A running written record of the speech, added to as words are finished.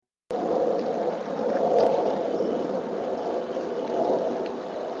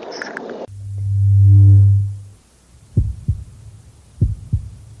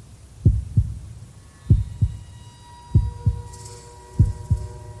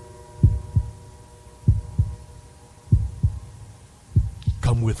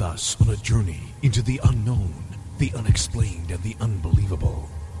Come with us on a journey into the unknown, the unexplained, and the unbelievable.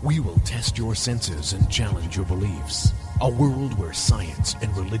 We will test your senses and challenge your beliefs. A world where science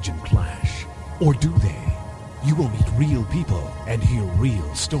and religion clash. Or do they? You will meet real people and hear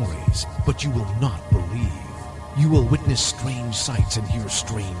real stories, but you will not believe. You will witness strange sights and hear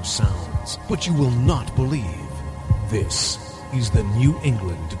strange sounds, but you will not believe. This is the New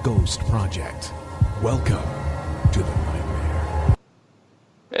England Ghost Project. Welcome to the nightmare.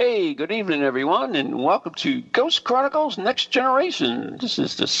 Hey, good evening, everyone, and welcome to Ghost Chronicles Next Generation. This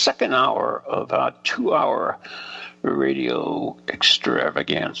is the second hour of our 2-hour radio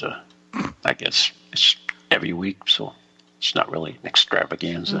extravaganza. I guess it's every week, so it's not really an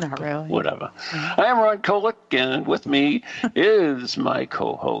extravaganza. Not really. Whatever. I am Ron Kolick, and with me is my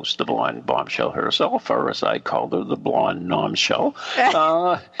co-host, the blonde bombshell herself, or as I called her, the blonde nomshell,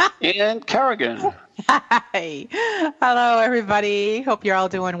 and Kerrigan. Hi. Hello, everybody. Hope you're all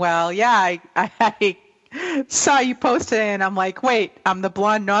doing well. Yeah, I saw you posted, and I'm like, wait, I'm the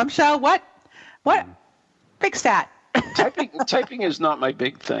blonde nomshell? What? Fix that. Typing is not my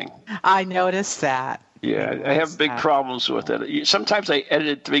big thing. I noticed that. Yeah, I have big problems with it. Sometimes I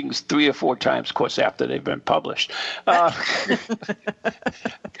edit things 3 or 4 times, of course, after they've been published. Because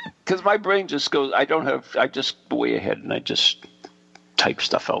my brain just goes, I just go way ahead and I just type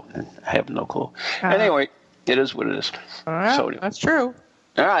stuff out and I have no clue. Anyway, it is what it is. All right, So, that's true.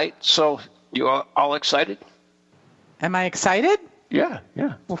 All right, so you are all excited? Am I excited? Yeah.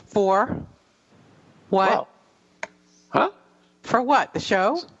 For what? Well, huh? For what? The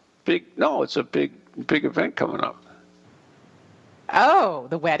show? It's a big event coming up. Oh,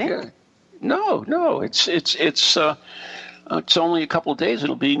 the wedding? Yeah. No, it's only a couple of days.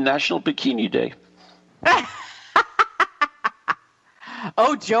 It'll be National Bikini Day.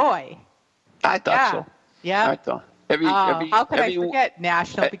 Oh, joy. I thought so. Yeah. I thought. How could I forget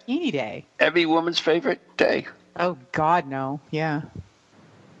National Bikini Day? Every woman's favorite day. Oh, God, no. Yeah.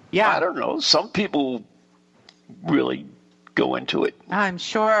 Yeah. I don't know. Some people really go into it. I'm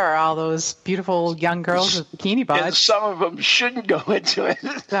sure all those beautiful young girls with bikini And butts. some of them shouldn't go into it.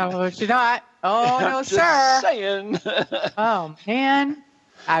 So should not. Oh, no, I'm sir. just saying. Oh, man.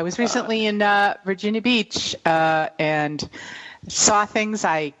 I was recently in Virginia Beach and saw things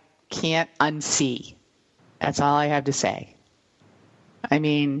I can't unsee. That's all I have to say. I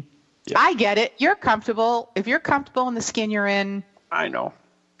mean, Yeah. I get it. You're comfortable. If you're comfortable in the skin you're in, I know.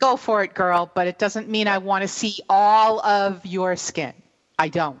 go for it, girl. But it doesn't mean I want to see all of your skin. I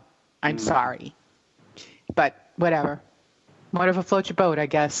don't. I'm sorry. But whatever. Whatever floats your boat, I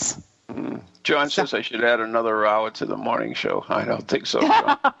guess. John says I should add another hour to the morning show. I don't think so,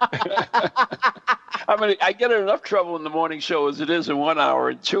 John. I mean, I get in enough trouble in the morning show as it is in 1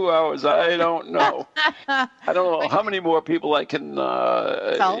 hour. In 2 hours, I don't know. I don't know how many more people I can.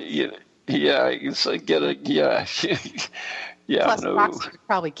 It's like get a yeah. Plus, No. Roxy would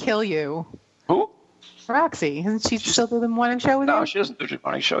probably kill you. Who? Roxy. Isn't she still do the morning show with you? No, she doesn't do the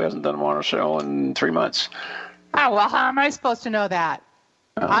morning show. She hasn't done a morning show in 3 months. Oh, well, how am I supposed to know that?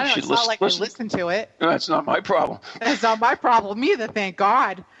 I don't know. It's not like I listen to it. That's not my problem. That's not my problem either, thank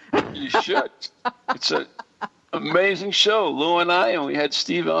God. You should. It's an amazing show. Lou and I, and we had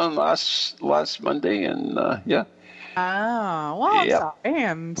Steve on last Monday, and yeah. Oh, well, I'm Yep. sorry.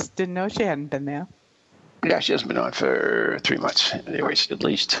 I didn't know she hadn't been there. Yeah, she hasn't been on for 3 months, anyways, at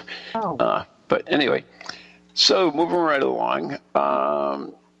least. Oh. But anyway, so moving right along,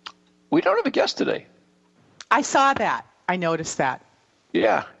 we don't have a guest today. I saw that. I noticed that.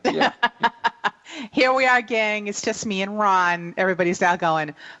 Yeah. Here we are, gang. It's just me and Ron. Everybody's now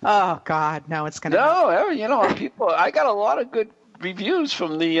going, oh, God, no, it's going to No, people, I got a lot of good reviews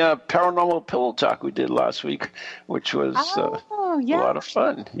from the Paranormal Pillow Talk we did last week, which was a lot of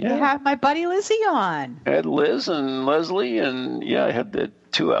fun. Yeah. You have my buddy Lizzie on. I had Liz and Leslie, and yeah, I had the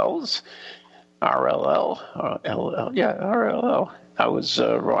 2 L's, RLL, LL, yeah, RLL. I was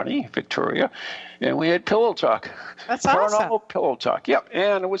Ronnie, Victoria, and we had Pillow Talk. That's awesome. Paranormal Pillow Talk, yep,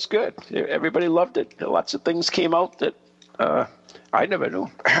 and it was good. Everybody loved it. Lots of things came out that I never knew.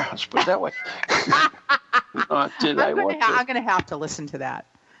 Let's put it that way. I'm going to have to listen to that.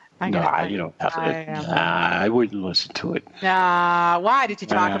 You don't have to. I wouldn't listen to it. Why? Did you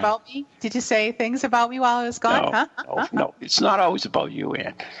talk about me? Did you say things about me while I was gone? No. It's not always about you,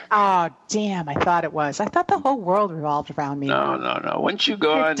 Ann. Oh, damn. I thought it was. I thought the whole world revolved around me. No. Once you're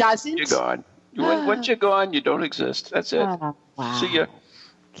gone, it doesn't? you're gone. Once you're gone, you don't exist. That's it. Oh, wow. See ya.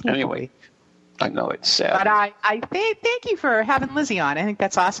 Anyway, I know it's sad. But I thank you for having Lizzie on. I think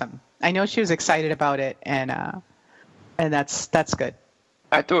that's awesome. I know she was excited about it, and that's good.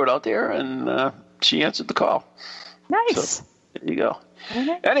 I threw it out there, and she answered the call. Nice. So, There you go.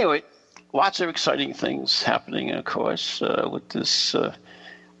 Anyway, lots of exciting things happening, of course, with this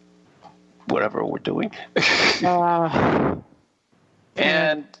whatever we're doing.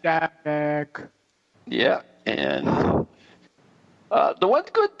 And yeah, and the one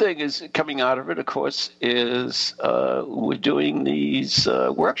good thing is coming out of it, of course, is we're doing these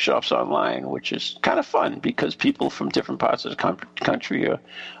workshops online, which is kind of fun because people from different parts of the country are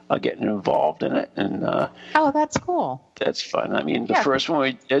getting involved in it. And that's cool. That's fun. I mean, the first one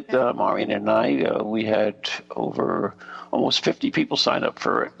we did, Maureen and I, we had over almost 50 people sign up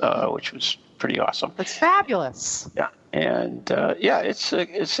for it, which was pretty awesome. It's fabulous. Yeah, and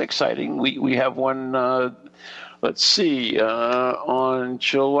it's exciting. We have one. Let's see, on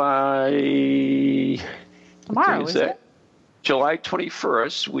July. Tomorrow, is it? July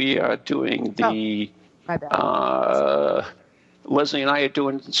 21st, we are doing the. Leslie and I are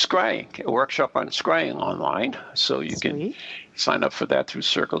doing scrying, a workshop on scrying online, so you can sign up for that through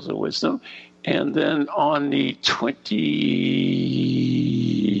Circles of Wisdom. And then on the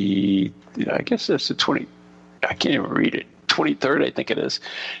 20, I guess that's the 20, I can't even read it, 23rd, I think it is.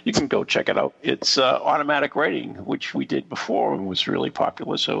 You can go check it out. It's automatic writing, which we did before and was really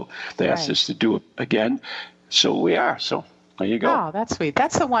popular, so they asked us to do it again. So we are, so there you go. Oh, that's sweet.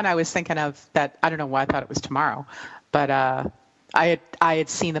 That's the one I was thinking of that, I don't know why I thought it was tomorrow, but I had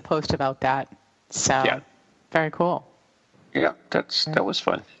seen the post about that, so very cool. Yeah, that was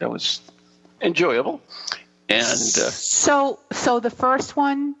fun. That was enjoyable, and so the first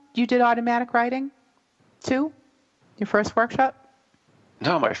one you did automatic writing, too, your first workshop.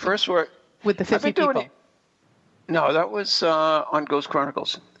 No, my first work with the 50 people. No, that was on Ghost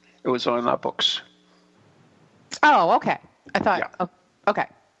Chronicles. It was on our books. Oh, okay. I thought. Yeah. Oh, okay,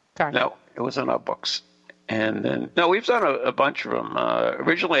 sorry. No, it was on our books. And then, no, we've done a bunch of them.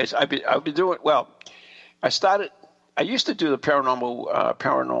 Originally, I've been doing, well, I used to do the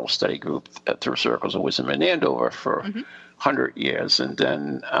paranormal study group through Circles of Wisdom in Andover for 100 years. And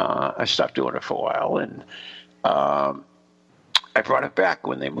then I stopped doing it for a while. And I brought it back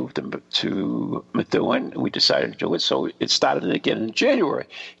when they moved them to Methuen. We decided to do it. So it started again in January.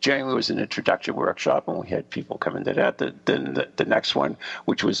 January was an introduction workshop, and we had people come into that. Then the next one,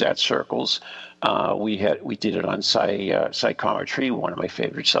 which was at Circles, we did it on psychometry, one of my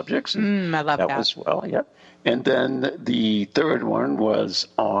favorite subjects. I love that. That was, well, yeah. And then the third one was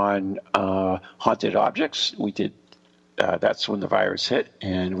on haunted objects. We did, that's when the virus hit,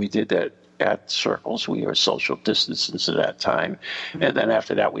 and we did that at Circles. We were social distancing at that time. And then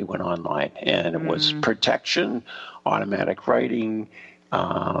after that, we went online. And it was protection, automatic writing,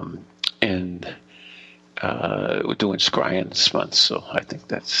 and we're doing scrying this month. So I think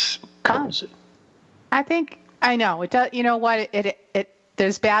that's covers it. I think, I know. It does, you know what? It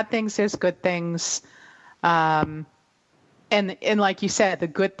there's bad things, there's good things. And like you said, the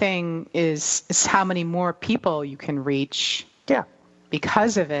good thing is how many more people you can reach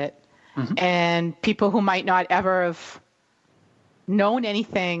because of it. And people who might not ever have known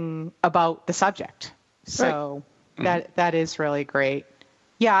anything about the subject. So that is really great.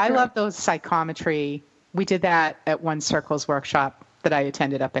 Yeah, I love those psychometry. We did that at one Circles workshop that I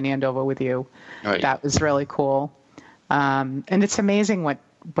attended up in Andover with you. Right. That was really cool. And it's amazing what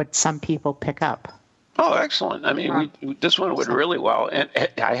some people pick up. Oh, excellent. I mean, this one went really well. And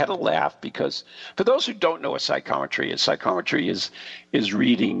I had a laugh because for those who don't know what psychometry is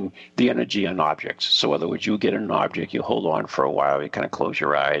reading the energy on objects. So in other words, you get an object, you hold on for a while, you kind of close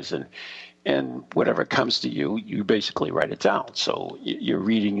your eyes, and whatever comes to you, you basically write it down. So you're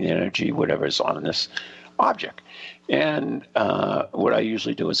reading the energy, whatever's on this object. And what I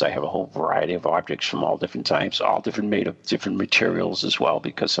usually do is I have a whole variety of objects from all different types, all different made of different materials as well,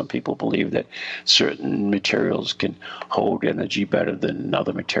 because some people believe that certain materials can hold energy better than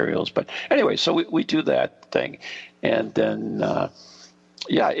other materials. But anyway, so we do that thing. And then,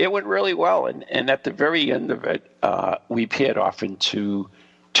 it went really well. And at the very end of it, we paired off into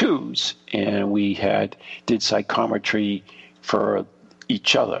twos, and we did psychometry for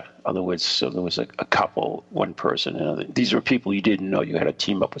each other. In other words, so there was a couple, one person, and these were people you didn't know. You had to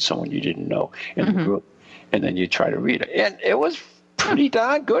team up with someone you didn't know in the group, and then you try to read it. And it was pretty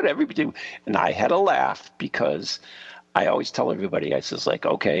darn good. Everybody, and I had a laugh because I always tell everybody, I says like,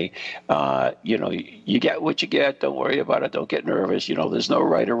 okay, you get what you get. Don't worry about it. Don't get nervous. There's no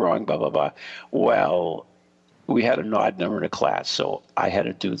right or wrong, blah, blah, blah. Well, we had an odd number in the class, so I had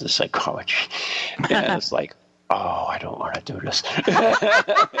to do the psychometry. And it's like, oh, I don't want to do this.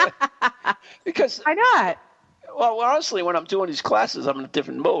 Because why not? Well, honestly, when I'm doing these classes, I'm in a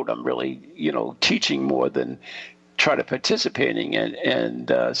different mode. I'm really, teaching more than try to participating in.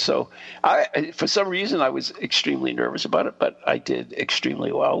 And so for some reason, I was extremely nervous about it, but I did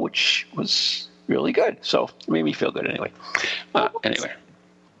extremely well, which was really good. So it made me feel good anyway. Anyway.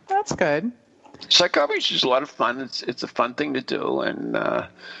 That's good. Psychometry is just a lot of fun. It's a fun thing to do, and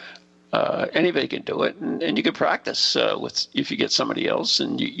anybody can do it, and you can practice with if you get somebody else,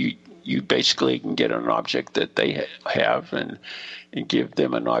 and you basically can get an object that they have and give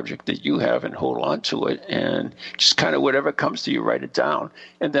them an object that you have and hold on to it, and just kind of whatever comes to you, write it down,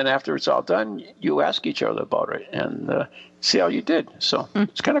 and then after it's all done, you ask each other about it and see how you did. So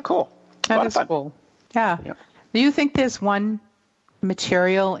it's kind of cool. That is cool. Yeah. Do you think there's one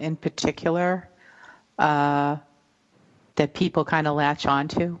material in particular that people kind of latch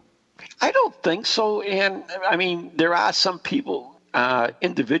onto? I don't think so. And I mean, there are some people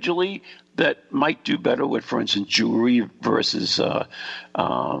individually that might do better with, for instance, jewelry versus, a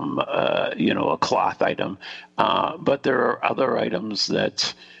cloth item. But there are other items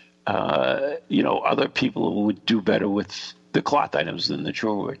that, other people would do better with the cloth items than the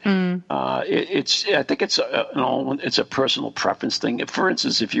jewelry. I think it's a personal preference thing. For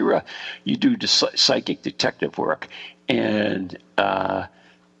instance, if you do psychic detective work and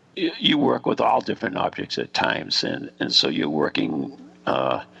you work with all different objects at times, and so you're working,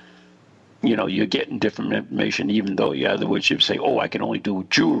 you're getting different information, even though which you say, I can only do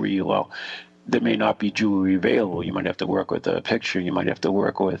jewelry. Well, there may not be jewelry available. You might have to work with a picture. You might have to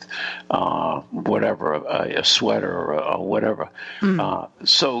work with whatever, a sweater or whatever.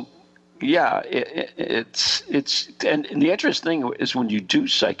 So, it's and the interesting thing is when you do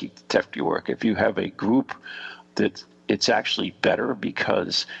psychic detective work, if you have a group that it's actually better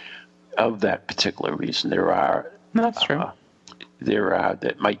because of that particular reason. That's true. There are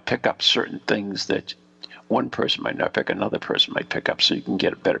that might pick up certain things that one person might not pick, another person might pick up, so you can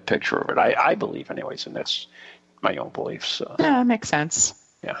get a better picture of it. I believe, anyways, and that's my own beliefs. Yeah, that makes sense.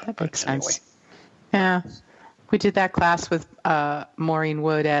 Yeah, that makes sense. Anyway. Yeah, we did that class with Maureen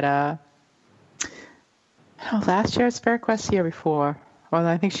Wood at last year at Spirit Quest, the year before. Well,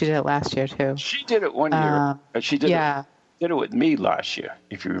 I think she did it last year too. She did it one year. She did it with me last year,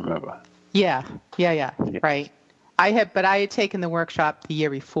 if you remember. Yeah, right. I had taken the workshop the year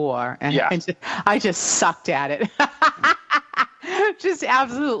before, and I just sucked at it. Just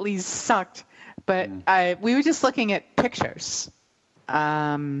absolutely sucked. But we were just looking at pictures.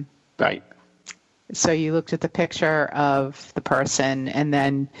 Right. So you looked at the picture of the person and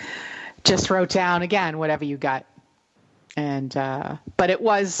then just wrote down again whatever you got. And but it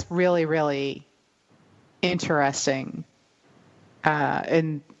was really, really interesting.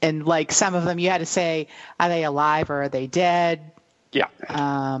 And like some of them, you had to say, are they alive or are they dead? Yeah.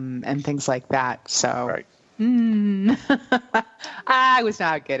 And things like that. So right. I was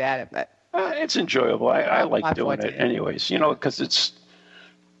not good at it, but it's enjoyable. I like doing it anyways, because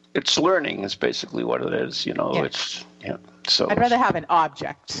it's learning is basically what it is. So I'd rather have an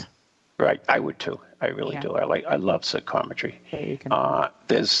object. Right. I would too. I really do. I love psychometry.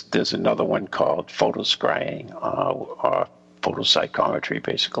 There's another one called photoscrying or photopsychometry,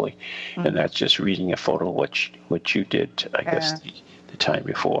 basically, and that's just reading a photo, which you did, I guess, the time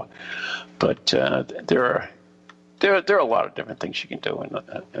before. But there are a lot of different things you can do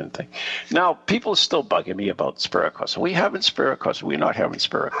and thing. Now, people are still bugging me about Spirit Quest. We're not having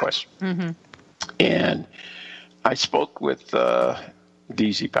Spirit Quest. And I spoke with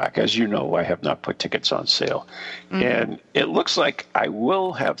DZ Pack. As you know, I have not put tickets on sale. And it looks like I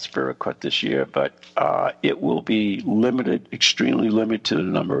will have Spirit Quest this year, but it will be limited, extremely limited to the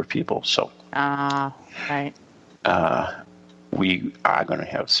number of people. So, right. We are going to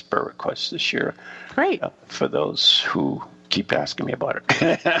have Spirit Quest this year. Great. For those who keep asking me about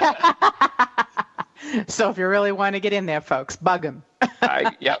it. So if you really want to get in there, folks, bug them.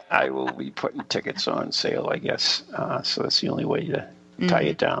 I will be putting tickets on sale, I guess. So that's the only way to tie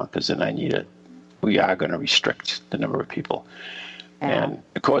it down, because then we are going to restrict the number of people. And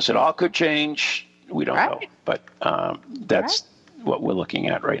of course, it all could change. We don't know. But that's what we're looking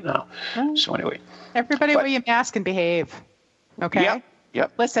at right now. So anyway. Everybody wear your mask and behave. Okay?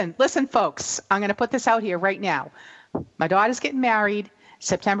 Yep. Listen, folks. I'm going to put this out here right now. My daughter's getting married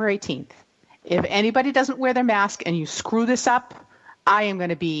September 18th. If anybody doesn't wear their mask and you screw this up, I am going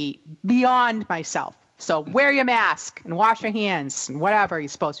to be beyond myself. So wear your mask and wash your hands and whatever you're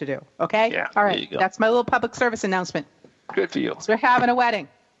supposed to do. Okay? Yeah. All right. That's my little public service announcement. Good for you. So we're having a wedding.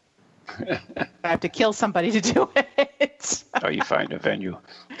 I have to kill somebody to do it. You find a venue.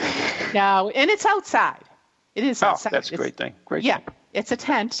 No, and it's outside. It is outside. That's a great thing. It's a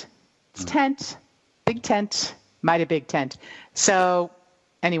tent. It's tent. Big tent. Mighty big tent. So,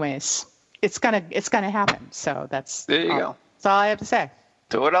 anyways, it's gonna happen. So that's There you go. That's all I have to say.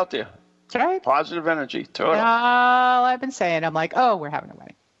 Throw it out there. That's right. Positive energy. Throw it out. All I've been saying. I'm like, oh, we're having a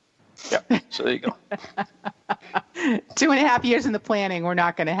wedding. Yeah. So there you go. 2.5 years in the planning, we're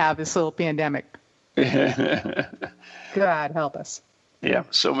not going to have this little pandemic. God help us. Yeah.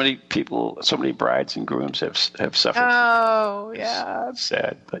 So many people, so many brides and grooms have suffered. Oh, yeah. It's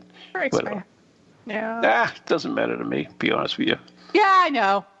sad, but Breaks my heart. Yeah. it doesn't matter to me. Be honest with you. Yeah, I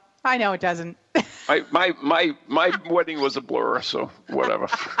know. I know it doesn't. My wedding was a blur, so whatever.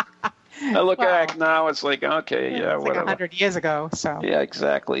 I look back now, it's like, okay, yeah, it's whatever. Like 100 years ago, so. Yeah,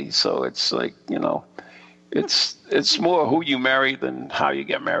 exactly. So it's like, it's more who you marry than how you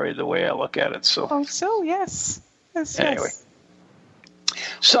get married, the way I look at it. So. Oh, so yes. Anyway. Yes.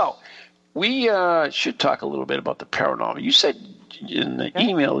 So we should talk a little bit about the paranormal. You said in the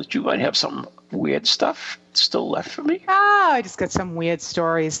email that you might have some weird stuff still left for me. Oh, I just got some weird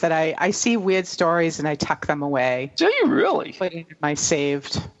stories that I see weird stories and I tuck them away. Do you really? Put it in my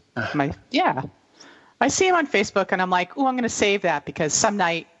saved. I see them on Facebook and I'm like, oh, I'm going to save that because some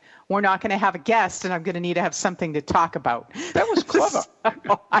night we're not going to have a guest and I'm going to need to have something to talk about. That was clever.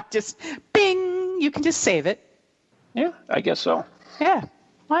 So I just, bing, you can just save it. Yeah, I guess so. Yeah,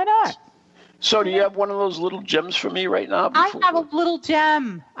 why not? So do you have one of those little gems for me right now? I have a little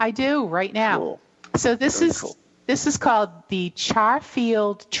gem. I do right now. Cool. So this is called the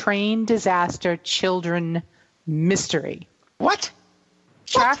Charfield Train Disaster Children Mystery. What?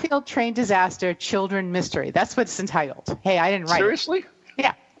 Charfield Train Disaster Children Mystery. That's what it's entitled. Hey, I didn't write Seriously? it.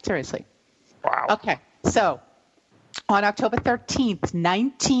 Yeah, seriously. Wow. Okay, so on October 13th,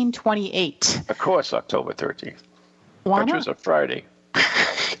 1928. Of course, October 13th. Why Which not? was a Friday.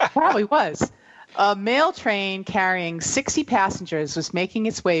 Probably was. A mail train carrying 60 passengers was making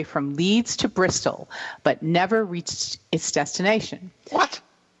its way from Leeds to Bristol, but never reached its destination. What?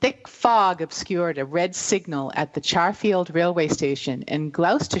 Thick fog obscured a red signal at the Charfield railway station in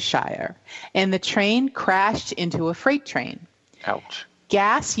Gloucestershire, and the train crashed into a freight train. Ouch.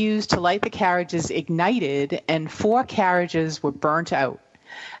 Gas used to light the carriages ignited, and 4 carriages were burnt out.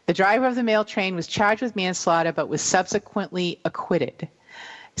 The driver of the mail train was charged with manslaughter, but was subsequently acquitted.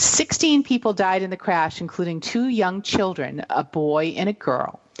 16 people died in the crash, including 2 young children, a boy and a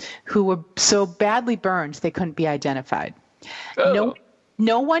girl, who were so badly burned they couldn't be identified. Oh.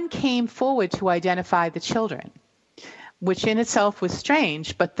 No one came forward to identify the children, which in itself was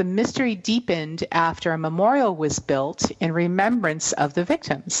strange, but the mystery deepened after a memorial was built in remembrance of the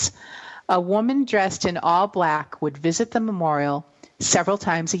victims. A woman dressed in all black would visit the memorial several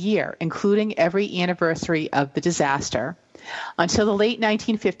times a year, including every anniversary of the disaster, until the late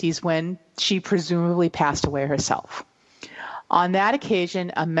 1950s when she presumably passed away herself. On that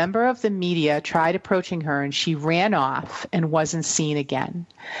occasion, a member of the media tried approaching her and she ran off and wasn't seen again.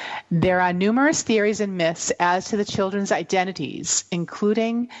 There are numerous theories and myths as to the children's identities,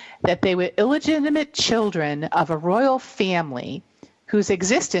 including that they were illegitimate children of a royal family whose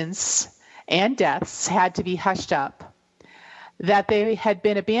existence and deaths had to be hushed up, that they had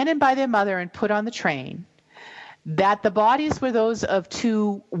been abandoned by their mother and put on the train, that the bodies were those of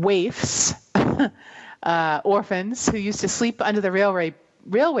 2 waifs, orphans who used to sleep under the railway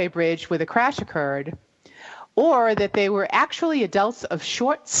bridge where the crash occurred, or that they were actually adults of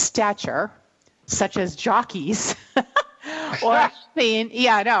short stature, such as jockeys, or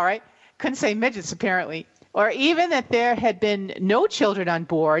couldn't say midgets apparently, or even that there had been no children on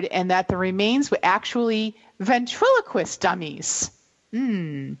board and that the remains were actually ventriloquist dummies.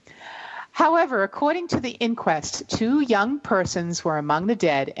 However, according to the inquest, 2 young persons were among the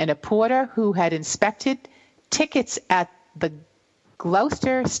dead, and a porter who had inspected tickets at the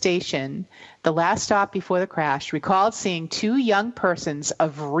Gloucester station, the last stop before the crash, recalled seeing 2 young persons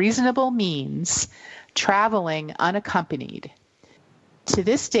of reasonable means traveling unaccompanied. To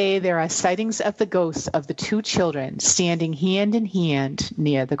this day, there are sightings of the ghosts of the 2 children standing hand in hand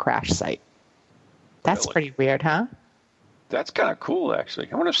near the crash site. That's Really? pretty weird, huh? That's kind of cool,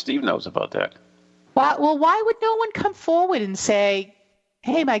 actually. I wonder if Steve knows about that. Well, why would no one come forward and say,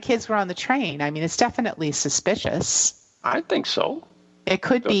 hey, my kids were on the train? I mean, it's definitely suspicious. I think so. It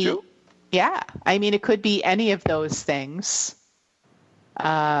could Don't be, you? yeah. I mean, it could be any of those things.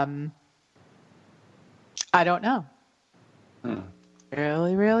 I don't know.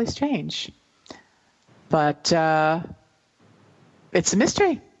 Really, really strange. But it's a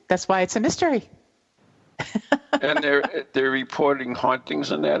mystery. That's why it's a mystery. And they're reporting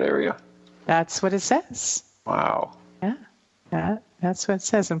hauntings in that area? That's what it says. Wow. Yeah, that's what it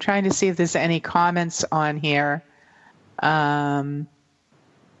says. I'm trying to see if there's any comments on here about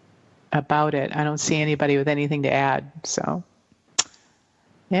it. I don't see anybody with anything to add. So,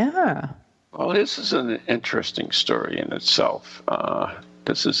 yeah. Well, this is an interesting story in itself.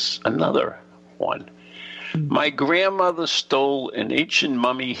 This is another one. My grandmother stole an ancient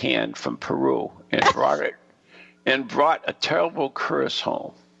mummy hand from Peru and brought a terrible curse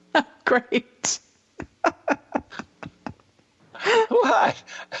home. Great. Why?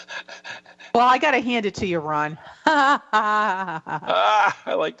 Well, I got to hand it to you, Ron. I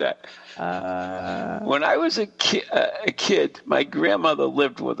like that. When I was a kid, my grandmother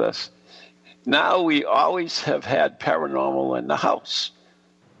lived with us. Now we always have had paranormal in the house,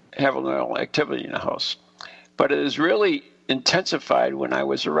 paranormal activity in the house. But it has really intensified when I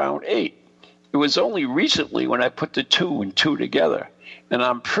was around 8. It was only recently when I put the 2 and 2 together, and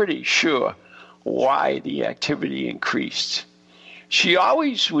I'm pretty sure why the activity increased. She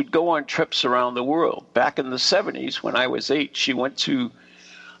always would go on trips around the world. Back in the 70s, when I was 8, she went to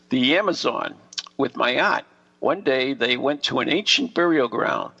the Amazon with my aunt. One day, they went to an ancient burial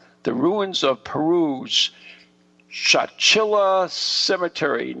ground, the ruins of Peru's Chachilla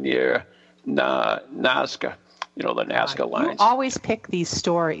Cemetery near Nazca. You know, the Nazca lines. You always pick these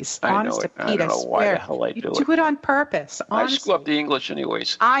stories. I know it. I don't know why the hell I do it. You do it on purpose. Honestly. I screw up the English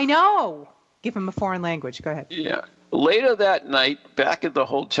anyways. I know. Give him a foreign language. Go ahead. Yeah. Later that night, back at the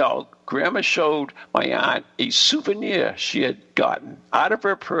hotel, Grandma showed my aunt a souvenir she had gotten. Out of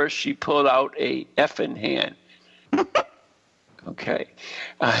her purse, she pulled out a effing hand. Okay.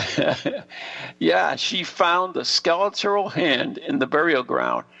 Yeah, she found the skeletal hand in the burial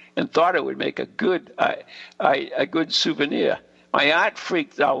ground and thought it would make a good souvenir. My aunt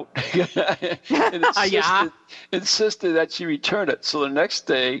freaked out and insisted that she return it. So the next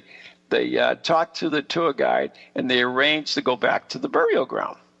day, they talked to the tour guide, and they arranged to go back to the burial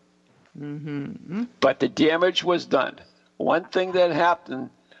ground. Mm-hmm. But the damage was done. One thing that happened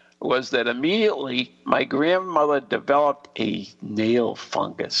was that immediately my grandmother developed a nail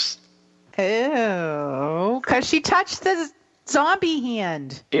fungus. Oh, because she touched the zombie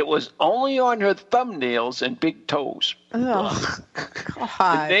hand. It was only on her thumbnails and big toes. Oh,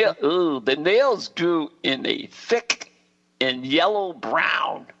 God. The nails grew in a thick and yellow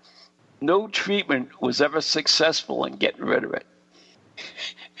brown. No treatment was ever successful in getting rid of it.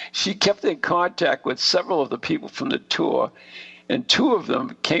 She kept in contact with several of the people from the tour, and 2 of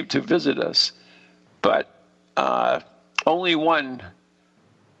them came to visit us. But only one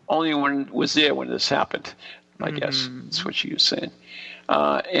was there when this happened, I guess. That's what she was saying.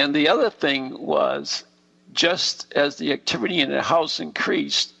 And the other thing was, just as the activity in the house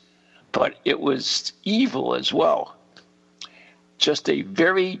increased, but it was evil as well. Just a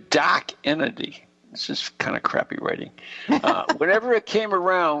very dark entity. It's just kind of crappy writing. Whenever it came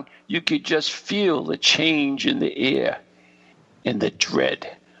around, you could just feel the change in the air and the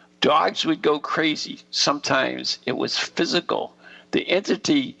dread. Dogs would go crazy. Sometimes it was physical. The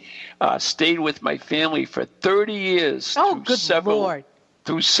entity stayed with my family for 30 years. Oh, good Lord.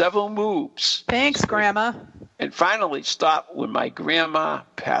 Through several moves. Thanks, Grandma. And finally stopped when my grandma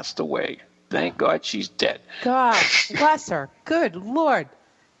passed away. Thank God she's dead. God bless her. Good Lord.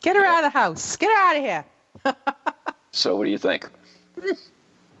 Get her out of the house. Get her out of here. So what do you think?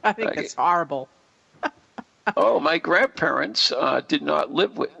 I think it's horrible. Oh, my grandparents did not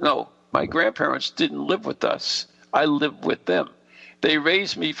live with... No, my grandparents didn't live with us. I lived with them. They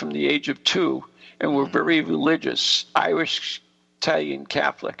raised me from the age of 2 and were very religious, Irish, Italian,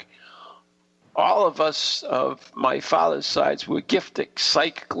 Catholic. All of us of my father's sides were gifted,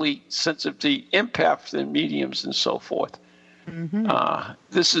 psychically sensitive, empaths, and mediums, and so forth. Mm-hmm.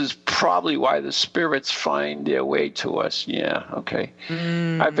 This is probably why the spirits find their way to us. Yeah, okay.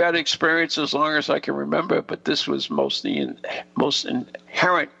 I've had experience as long as I can remember, but this was most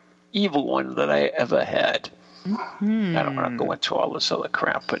inherent evil one that I ever had. I don't want to go into all this other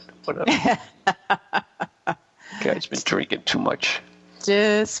crap, but whatever. Guy's been drinking too much.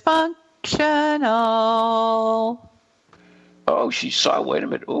 Dysfunctional. Oh, she saw. Wait a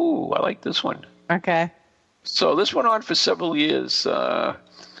minute. Ooh, I like this one. Okay. So this went on for several years.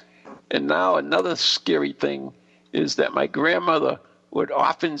 And now another scary thing is that my grandmother would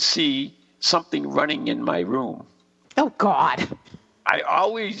often see something running in my room. Oh, God. I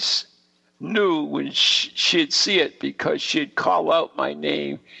always knew when she'd see it because she'd call out my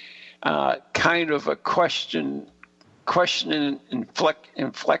name, kind of a questioning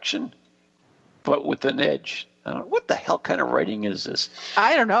inflection, but with an edge. What the hell kind of writing is this?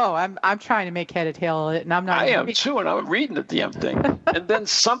 I don't know. I'm trying to make head or tail of it, and I'm not. I am too, and I'm reading the damn thing. And then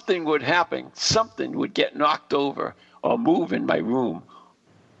something would happen. Something would get knocked over or move in my room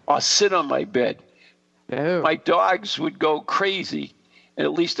or sit on my bed. Oh. My dogs would go crazy. And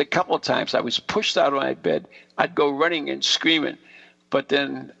at least a couple of times I was pushed out of my bed. I'd go running and screaming. But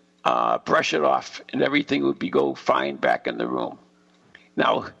then brush it off, and everything would go fine back in the room.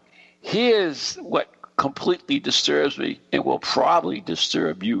 Now, here's what completely disturbs me and will probably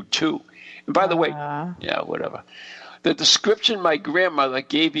disturb you too. And by the way, yeah, whatever. The description my grandmother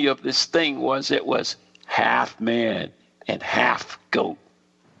gave me of this thing was it was half man and half goat.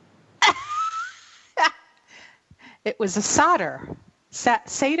 It was a satyr.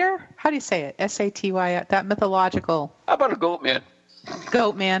 Satyr? How do you say it? S-A-T-Y, that mythological. How about a goat man?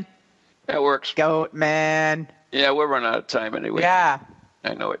 Goat man. That works. Goat man. Yeah, we're running out of time anyway. Yeah.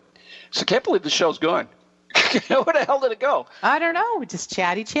 I know it. So I can't believe the show's gone. Where the hell did it go? I don't know. Just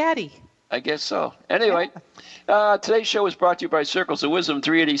chatty. I guess so. Anyway, today's show is brought to you by Circles of Wisdom,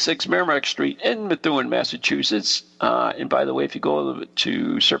 386 Merrimack Street in Methuen, Massachusetts. And by the way, if you go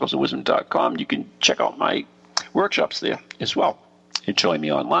to circlesofwisdom.com, you can check out my workshops there as well and join me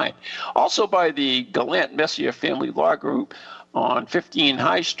online. Also by the Gallant Messier Family Law Group on 15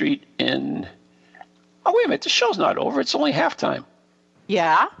 High Street in... Oh, wait a minute. The show's not over. It's only halftime.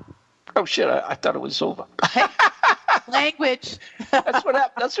 Yeah. Oh, shit. I thought it was over. Language. That's what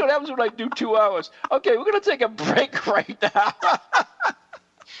happens when I do 2 hours. Okay, we're going to take a break right now.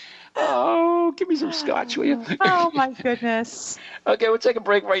 Oh, give me some scotch, will you? Oh, my goodness. Okay, we'll take a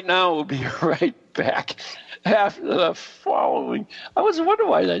break right now. We'll be right back after the following. I was wondering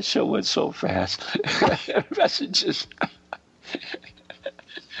why that show went so fast. Messages.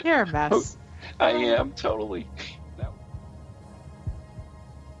 You're a mess. I am, totally.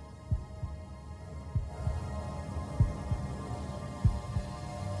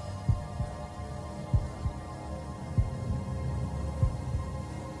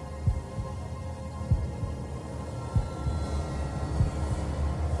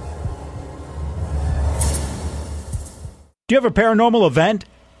 Do you have a paranormal event,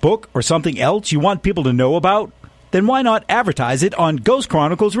 book, or something else you want people to know about? Then why not advertise it on Ghost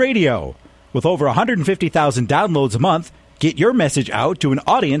Chronicles Radio? With over 150,000 downloads a month, get your message out to an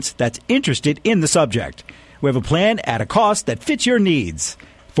audience that's interested in the subject. We have a plan at a cost that fits your needs.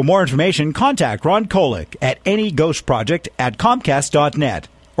 For more information, contact Ron Kolick at anyghostproject@comcast.net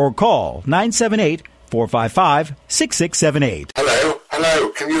or call 978-455-6678. Hello,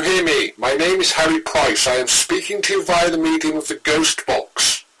 can you hear me? My name is Harry Price. I am speaking to you via the medium of the Ghost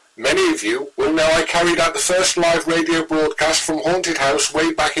Box. Many of you will know I carried out the first live radio broadcast from Haunted House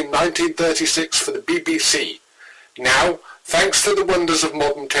way back in 1936 for the BBC. Now, thanks to the wonders of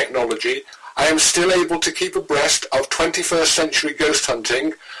modern technology, I am still able to keep abreast of 21st century ghost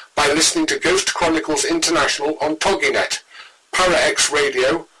hunting by listening to Ghost Chronicles International on TogiNet, ParaX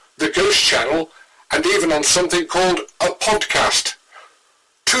Radio, the Ghost Channel, and even on something called a podcast.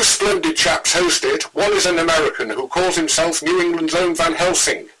 Two splendid chaps host it. One is an American who calls himself New England's own Van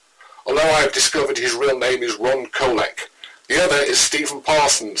Helsing, although I have discovered his real name is Ron Kolick. The other is Stephen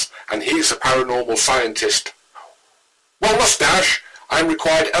Parsons, and he's a paranormal scientist. Well, mustache, I'm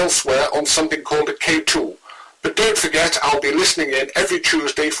required elsewhere on something called a K2. But don't forget, I'll be listening in every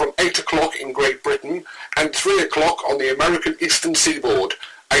Tuesday from 8 o'clock in Great Britain and 3 o'clock on the American Eastern Seaboard.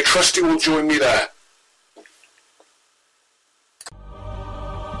 I trust you will join me there.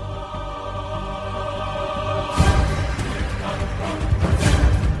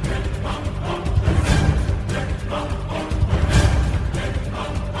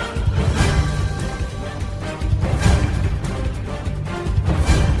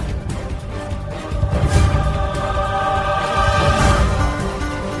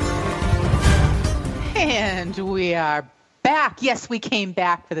 And we are back. Yes, we came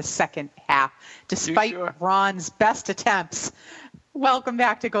back for the second half, despite Ron's best attempts. Welcome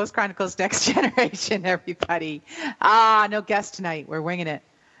back to Ghost Chronicles Next Generation, everybody. No guest tonight. We're winging it.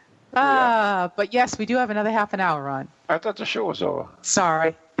 But yes, we do have another half an hour, Ron. I thought the show was over.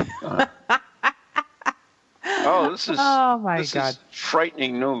 Sorry. This is is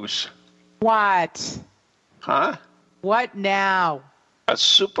frightening news. What? Huh? What now? A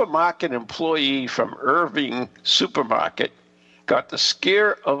supermarket employee from Irving Supermarket got the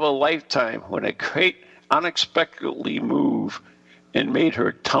scare of a lifetime when a crate unexpectedly moved and made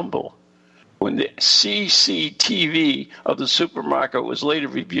her tumble. When the CCTV of the supermarket was later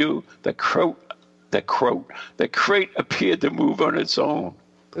reviewed, the crate appeared to move on its own.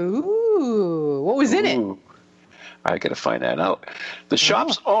 Ooh, what was in it? I got to find that out. The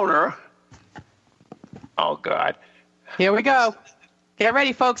shop's owner. Oh God. Here we go. Get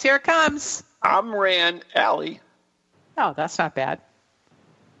ready, folks. Here it comes. Amran Ali. Oh, that's not bad.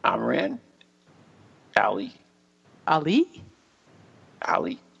 Amran Ali. Ali?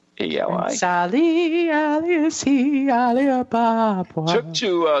 Ali. A-L-I. Sally, Alice, Ali, Papa. Took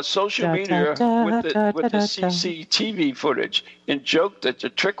to social media with the CCTV footage and joked that the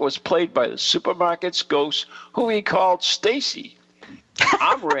trick was played by the supermarket's ghost, who he called Stacy.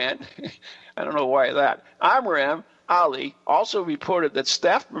 Amram, I don't know why that. Amram Ali also reported that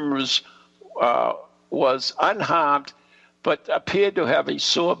staff members was unharmed, but appeared to have a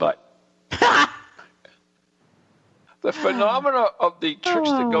sore butt. The phenomena of the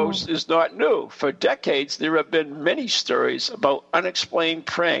trickster ghost is not new. For decades, there have been many stories about unexplained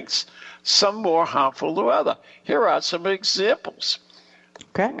pranks, some more harmful than others. Here are some examples.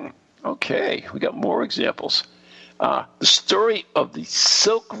 Okay, we got more examples. The story of the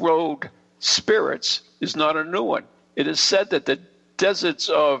Silk Road spirits is not a new one. It is said that the deserts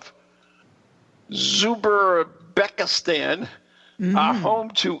of Uzbekistan are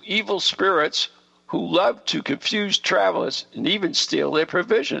home to evil spirits who love to confuse travelers and even steal their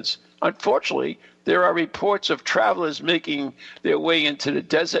provisions. Unfortunately, there are reports of travelers making their way into the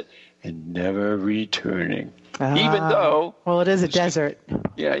desert and never returning. Even though... Well, it is a desert.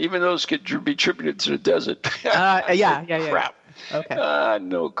 Yeah, even those could be attributed to the desert. Yeah. Crap. Okay.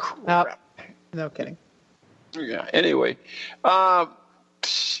 No crap. No kidding. Yeah, anyway. An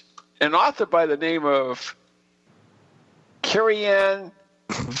author by the name of Carrie-Ann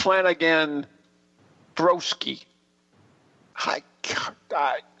Flanagan Broski. I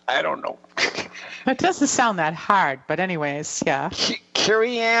don't know. It doesn't sound that hard, but anyways, yeah.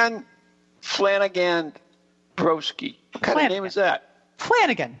 Carrie-Ann Flanagan Broski. What kind of name is that?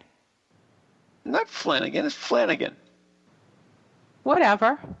 Flanagan. Not Flanagan, it's Flanagan.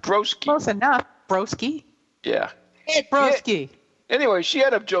 Whatever. Broski. Close enough. Broski. Yeah. Hey, Broski. Anyway, she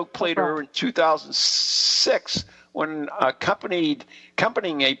had a joke played to her in 2006 when accompanying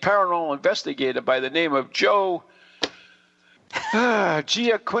a paranormal investigator by the name of Joe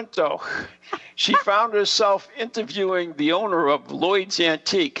Giaquinto. She found herself interviewing the owner of Lloyd's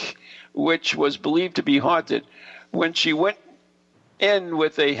Antique, which was believed to be haunted. When she went in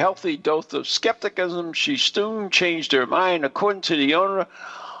with a healthy dose of skepticism, she soon changed her mind. According to the owner,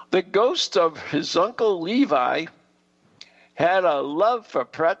 the ghost of his uncle Levi had a love for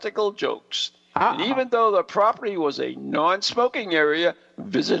practical jokes. And even though the property was a non-smoking area,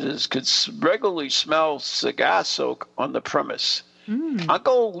 visitors could regularly smell cigar smoke on the premise.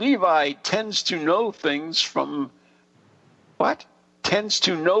 Uncle Levi tends to know things from... What? Tends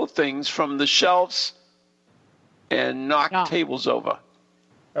to know things from the shelves and knock tables over.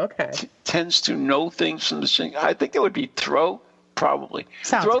 Okay. Tends to know things from the shelves. I think it would be throw, probably.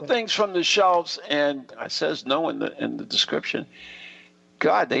 Sounds throw good. things from the shelves, and it says no in the description.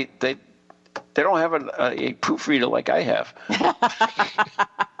 God, they don't have a proofreader like I have.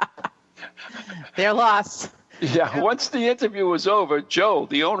 They're lost. Yeah, once the interview was over, Joe,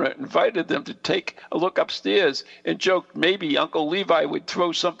 the owner, invited them to take a look upstairs and joked maybe Uncle Levi would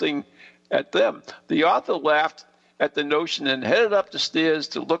throw something at them. The author laughed at the notion and headed up the stairs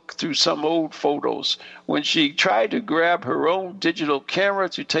to look through some old photos. When she tried to grab her own digital camera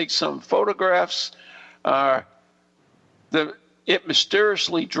to take some photographs, it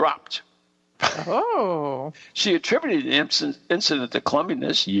mysteriously dropped. Oh. She attributed the incident to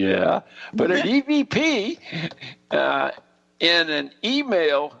clumsiness, but an EVP and an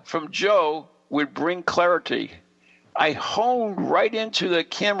email from Joe would bring clarity. I honed right into the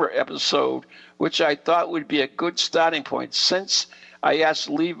camera episode, which I thought would be a good starting point. Since I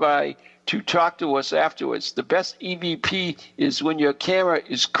asked Levi to talk to us afterwards, the best EVP is when your camera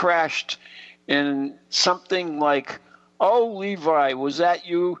is crashed and something like, "Oh, Levi, was that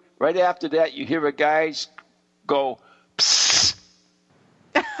you?" Right after that, you hear a guy go, "Psst."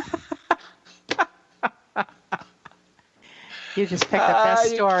 You just picked the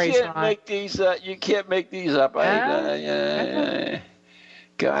best stories. You can't make these up. God,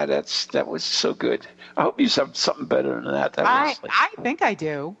 that was so good. I hope you have something better than that. I think I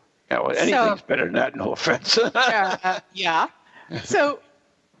do. Yeah, well, anything's better than that. No offense. Yeah. So,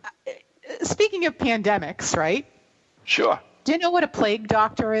 speaking of pandemics, right? Sure. Do you know what a plague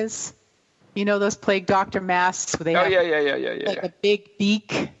doctor is? You know those plague doctor masks where they have like a big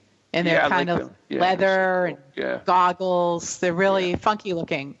beak and they're kind of leather and goggles. They're really funky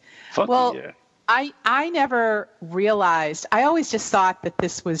looking. I never realized. I always just thought that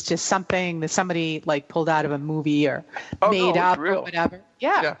this was just something that somebody like pulled out of a movie or made up or whatever.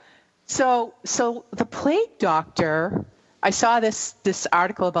 Yeah. So the plague doctor. I saw this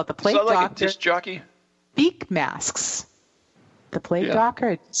article about the plague doctor. Like a disc jockey? Beak masks. The plague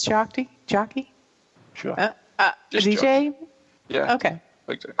doctor, jockey? Sure. DJ? Yeah. Okay.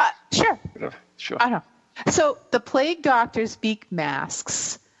 Like Sure. Sure. I don't know. So the plague doctor's beak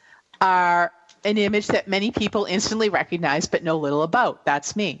masks are an image that many people instantly recognize but know little about.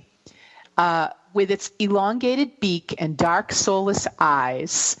 That's me. With its elongated beak and dark, soulless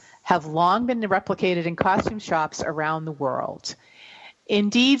eyes, have long been replicated in costume shops around the world.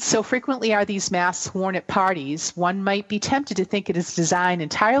 Indeed, so frequently are these masks worn at parties, one might be tempted to think it is design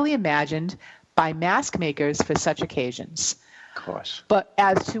entirely imagined by mask makers for such occasions. Of course. But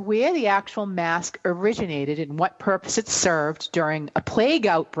as to where the actual mask originated and what purpose it served during a plague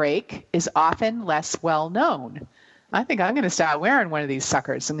outbreak is often less well known. I think I'm going to start wearing one of these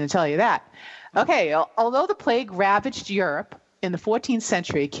suckers. I'm going to tell you that. Okay, although the plague ravaged Europe in the 14th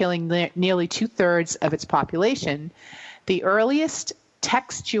century, killing nearly 2/3 of its population, the earliest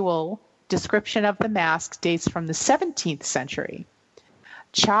textual description of the mask dates from the 17th century.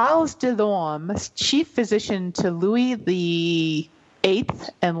 Charles Delorme, chief physician to Louis VIII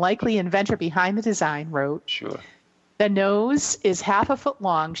and likely inventor behind the design, wrote, Sure. "The nose is half a foot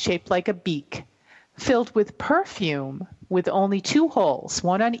long, shaped like a beak, filled with perfume with only 2 holes,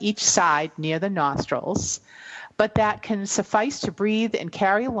 one on each side near the nostrils, but that can suffice to breathe and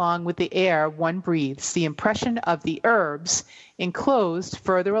carry along with the air one breathes the impression of the herbs enclosed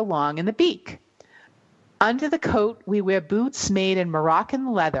further along in the beak. Under the coat, we wear boots made in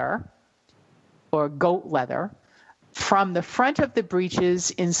Moroccan leather or goat leather from the front of the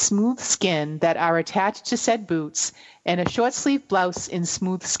breeches in smooth skin that are attached to said boots, and a short-sleeved blouse in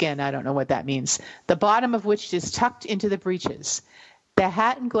smooth skin," I don't know what that means, "the bottom of which is tucked into the breeches. The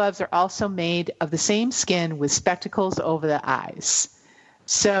hat and gloves are also made of the same skin with spectacles over the eyes."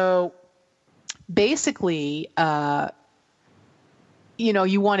 So basically,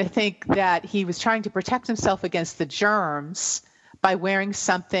 you want to think that he was trying to protect himself against the germs by wearing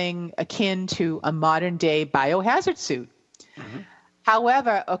something akin to a modern-day biohazard suit. Mm-hmm.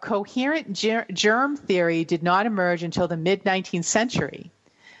 However, a coherent germ theory did not emerge until the mid-19th century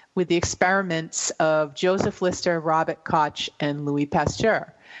with the experiments of Joseph Lister, Robert Koch, and Louis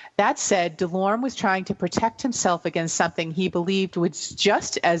Pasteur. That said, Delorme was trying to protect himself against something he believed was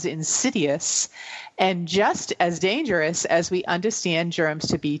just as insidious and just as dangerous as we understand germs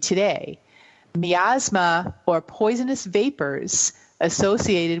to be today: miasma, or poisonous vapors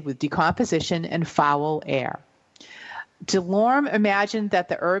associated with decomposition and foul air. Delorme imagined that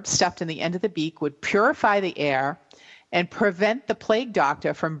the herbs stuffed in the end of the beak would purify the air and prevent the plague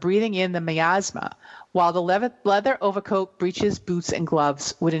doctor from breathing in the miasma, while the leather overcoat, breeches, boots, and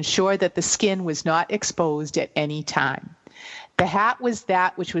gloves would ensure that the skin was not exposed at any time. The hat was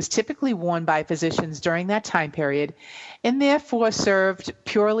that which was typically worn by physicians during that time period, and therefore served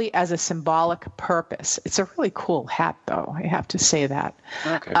purely as a symbolic purpose. It's a really cool hat, though, I have to say that.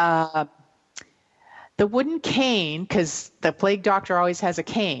 Okay. The wooden cane, because the plague doctor always has a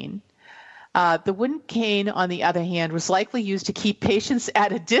cane, the wooden cane, on the other hand, was likely used to keep patients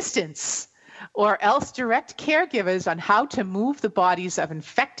at a distance or else direct caregivers on how to move the bodies of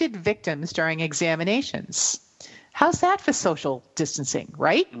infected victims during examinations. How's that for social distancing,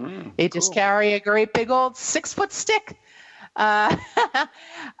 right? They cool. just carry a great big old 6-foot stick.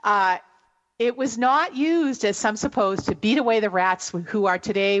 It was not used, as some suppose, to beat away the rats who are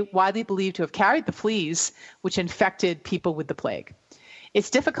today widely believed to have carried the fleas which infected people with the plague. It's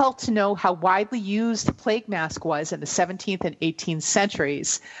difficult to know how widely used the plague mask was in the 17th and 18th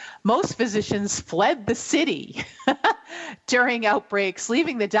centuries. Most physicians fled the city during outbreaks,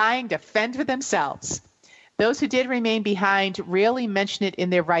 leaving the dying to fend for themselves. Those who did remain behind rarely mention it in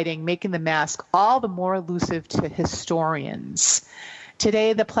their writing, making the mask all the more elusive to historians.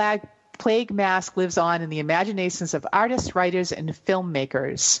 Today, the plague mask lives on in the imaginations of artists, writers, and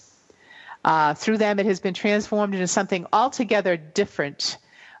filmmakers. Through them, it has been transformed into something altogether different.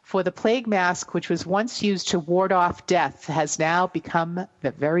 For the plague mask, which was once used to ward off death, has now become the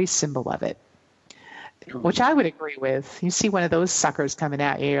very symbol of it, which I would agree with. You see one of those suckers coming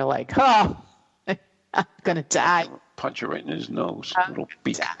at you, you're like, oh, I'm going to die. Punch you right in his nose. Little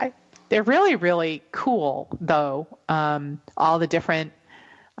beak. They're really, really cool, though. All the different,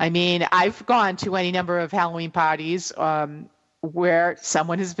 I've gone to any number of Halloween parties where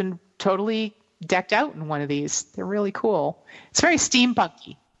someone has been totally decked out in one of these. They're really cool. It's very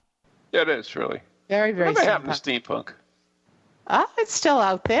steampunky. Yeah, it is, really. Very, very Whatever happened to steampunk? It's still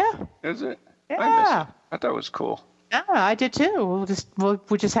out there. Is it? Yeah. I miss it. I thought it was cool. Yeah, I did too.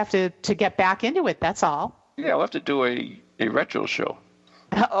 We'll just have to get back into it. That's all. Yeah, we'll have to do a retro show.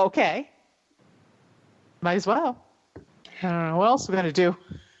 Okay. Might as well. I don't know what else we're going to do.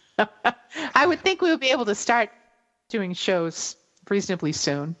 I would think we would be able to start doing shows reasonably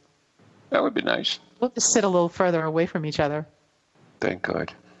soon. That would be nice. We'll just sit a little further away from each other. Thank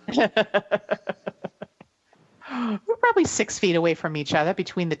God. We're probably 6 feet away from each other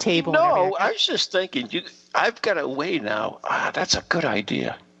between the table and No, everything. I was just thinking, I've got a way now. That's a good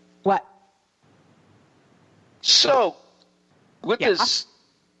idea. What? So, with this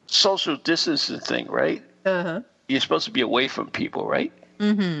social distancing thing, right? Uh-huh. You're supposed to be away from people, right?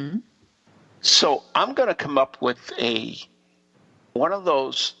 Mm-hmm. So I'm going to come up with one of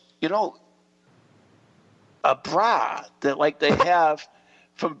those, a bra that like they have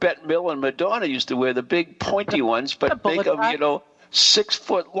from Bette Midler and Madonna used to wear, the big pointy ones, but make them, 6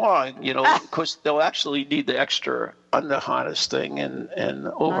 foot long. Of course, they'll actually need the extra under harness thing and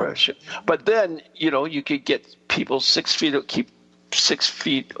over. But then, you could get people 6 feet, keep 6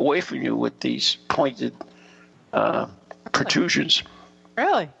 feet away from you with these pointed protrusions.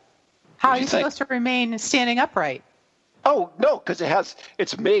 Really? How are you think? supposed to remain standing upright? Oh, no, because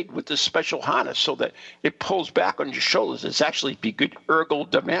it's made with this special harness so that it pulls back on your shoulders. It's actually be good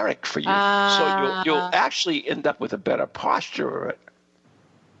ergonomic for you. So you'll actually end up with a better posture of it.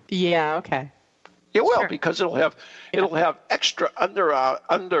 Yeah, okay. It will, Sure. because it'll have extra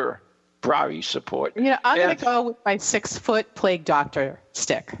under bra support. I'm going to go with my 6 foot plague doctor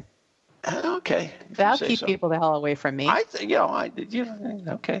stick. Okay. That'll keep people the hell away from me. I think,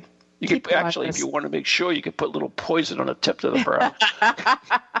 okay. You could actually, if you want to make sure, you could put a little poison on the tip of the bra.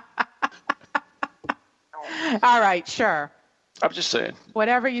 All right, sure. I'm just saying.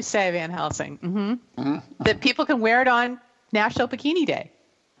 Whatever you say, Van Helsing. Mm-hmm. Mm-hmm. That people can wear it on National Bikini Day.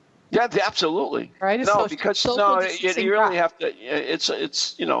 Yeah, absolutely. Right? You really have to.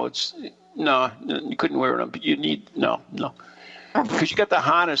 No, you couldn't wear it on. But you need no, because you got the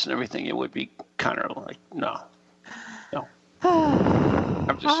harness and everything. It would be kind of like no.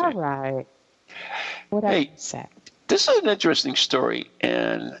 I'm just saying. All right. Whatever you say. This is an interesting story,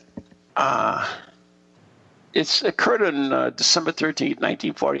 and it's occurred on December 13th,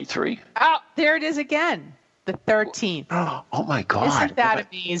 1943. Oh, there it is again. The 13th. Oh my God. Isn't that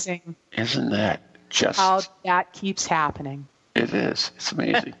amazing? Isn't that just... How that keeps happening. It is. It's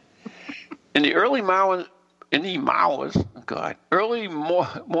amazing. In the early morning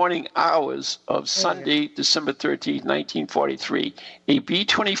hours of Sunday, December 13th, 1943, a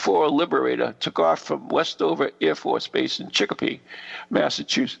B-24 Liberator took off from Westover Air Force Base in Chicopee,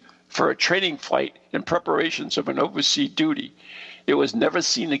 Massachusetts, for a training flight in preparations of an overseas duty. It was never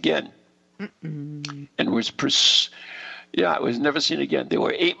seen again. And it was never seen again. There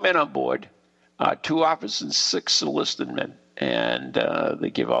were 8 men on board, 2 officers and 6 enlisted men. And they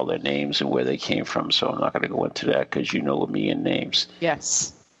give all their names and where they came from, so I'm not going to go into that because you know me and names.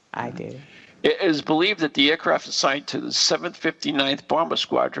 Yes, I do. It is believed that the aircraft assigned to the 759th Bomber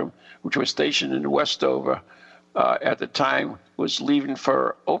Squadron, which was stationed in Westover at the time, was leaving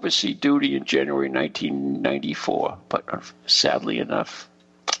for overseas duty in January 1994. But sadly enough,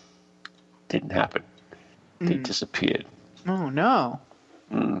 didn't happen. They disappeared. Oh, no.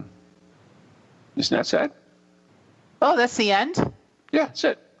 Isn't that sad? Oh, that's the end? Yeah, that's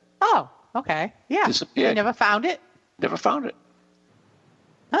it. Oh, okay. Yeah. Disappeared. You never found it? Never found it.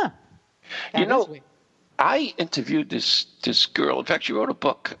 Huh. I interviewed this girl. In fact, she wrote a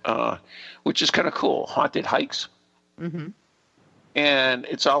book, which is kind of cool, Haunted Hikes. Mm-hmm. And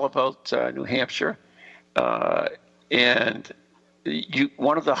it's all about New Hampshire. And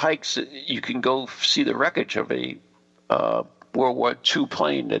one of the hikes, you can go see the wreckage of a World War II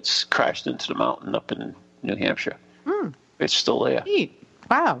plane that's crashed into the mountain up in New Hampshire. It's still there. Neat.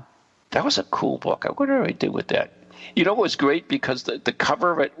 Wow. That was a cool book. I wonder what I did with that. It was great because the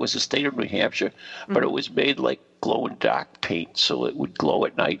cover of it was the state of New Hampshire, but it was made like glow-in-dark paint, so it would glow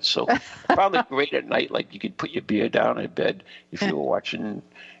at night. So I found it great at night. Like you could put your beer down in bed if you were watching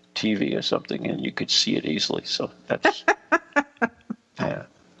TV or something, and you could see it easily. So that's... yeah.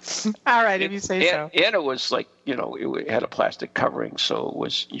 All right, if you say so. And it was like, it had a plastic covering, so it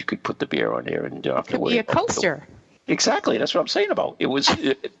was you could put the beer on there and you don't have to worry about it. It could be a coaster. Exactly, that's what I'm saying about. It was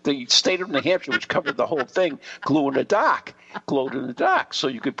the state of New Hampshire, which covered the whole thing, glowed in the dark, so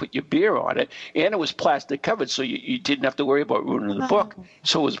you could put your beer on it, and it was plastic covered, so you didn't have to worry about ruining the book.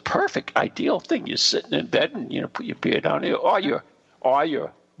 So it was a perfect, ideal thing. You're sitting in bed and put your beer down there, or your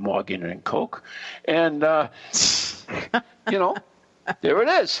Morgan and Coke, and there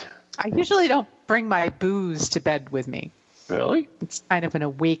it is. I usually don't bring my booze to bed with me. Really? It's kind of an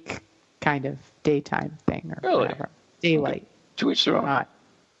awake kind of daytime thing or whatever. Daylight. To each their own.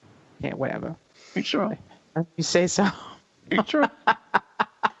 Yeah, whatever. Each their own. You say so. Each their own.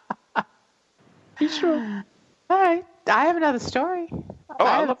 Each their own. All right. I have another story.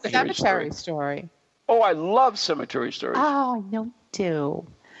 I love the cemetery story. Oh, I love cemetery stories. Oh, I know you do.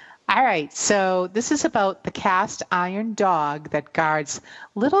 All right, so this is about the cast iron dog that guards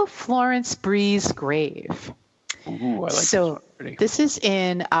little Florence Bree's grave. Ooh, I like So this already. this is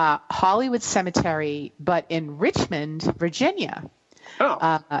in Hollywood Cemetery, but in Richmond, Virginia.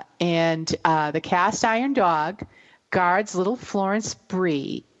 And the cast iron dog guards little Florence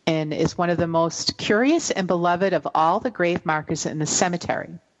Bree and is one of the most curious and beloved of all the grave markers in the cemetery.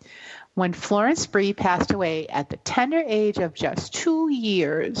 When Florence Bree passed away at the tender age of just 2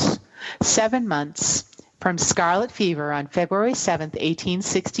 years, 7 months, from scarlet fever on February 7th,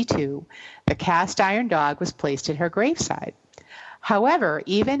 1862, the cast iron dog was placed at her graveside. However,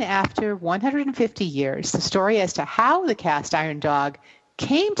 even after 150 years, the story as to how the cast iron dog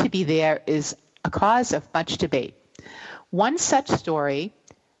came to be there is a cause of much debate. One such story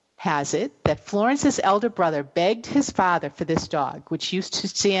has it that Florence's elder brother begged his father for this dog, which used to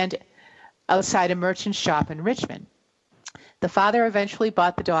stand outside a merchant's shop in Richmond. The father eventually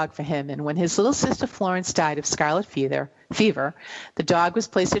bought the dog for him, and when his little sister Florence died of scarlet fever, the dog was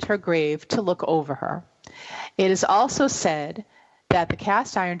placed at her grave to look over her. It is also said that the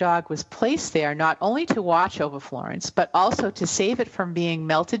cast iron dog was placed there not only to watch over Florence, but also to save it from being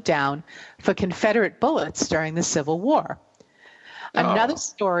melted down for Confederate bullets during the Civil War. Another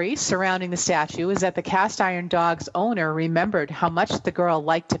story surrounding the statue is that the cast iron dog's owner remembered how much the girl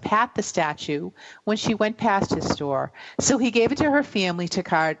liked to pat the statue when she went past his store, so he gave it to her family to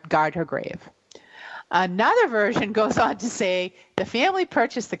guard her grave. Another version goes on to say the family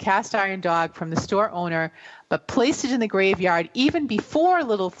purchased the cast iron dog from the store owner, but placed it in the graveyard even before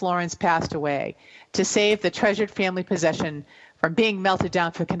little Florence passed away to save the treasured family possession from being melted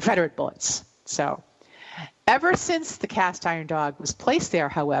down for Confederate bullets. So, ever since the cast iron dog was placed there,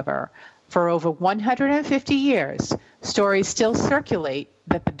 however, for over 150 years, stories still circulate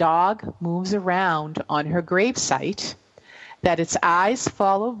that the dog moves around on her gravesite, that its eyes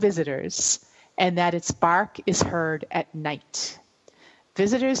follow visitors, and that its bark is heard at night.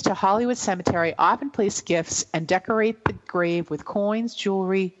 Visitors to Hollywood Cemetery often place gifts and decorate the grave with coins,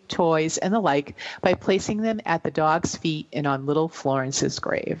 jewelry, toys, and the like by placing them at the dog's feet and on little Florence's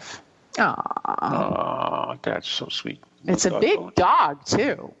grave. Oh, that's so sweet. It's a big dog,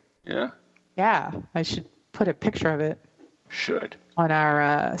 too. Yeah? Yeah, I should put a picture of it. Should. On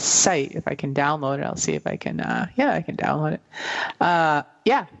our site, if I can download it. I'll see if I can, I can download it.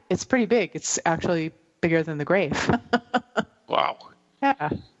 Yeah, it's pretty big. It's actually bigger than the grave. Wow. Yeah.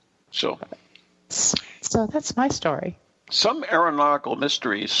 So that's my story. Some aeronautical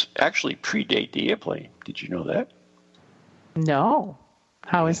mysteries actually predate the airplane. Did you know that? No.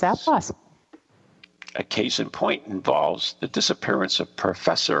 How is that possible? A case in point involves the disappearance of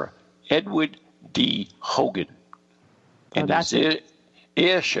Professor Edward D. Hogan and his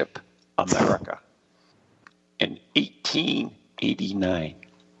airship America in 1889.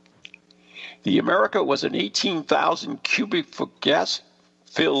 The America was an 18,000 cubic foot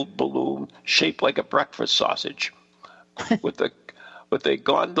gas-filled balloon shaped like a breakfast sausage with a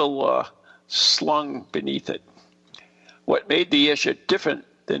gondola slung beneath it. What made the airship different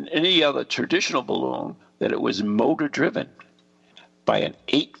than any other traditional balloon that it was motor-driven by an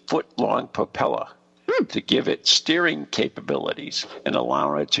 8-foot-long propeller to give it steering capabilities and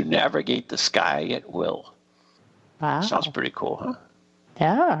allow it to navigate the sky at will. Wow. Sounds pretty cool, huh?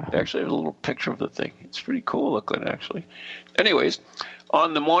 Yeah. Actually, there's a little picture of the thing. It's pretty cool looking, actually. Anyways,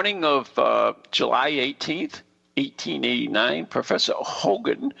 on the morning of July 18th, 1889, Professor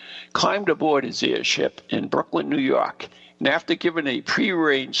Hogan climbed aboard his airship in Brooklyn, New York, and after giving a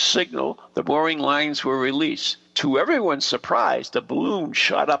prearranged signal, the mooring lines were released. To everyone's surprise, the balloon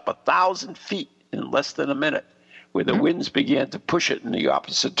shot up 1,000 feet in less than a minute, where the winds began to push it in the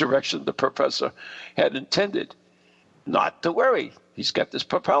opposite direction the professor had intended. Not to worry, he's got this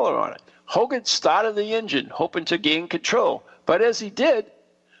propeller on it. Hogan started the engine, hoping to gain control, but as he did,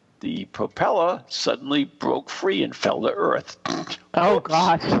 the propeller suddenly broke free and fell to earth. Oh,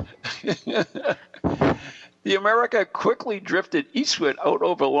 gosh. The America quickly drifted eastward out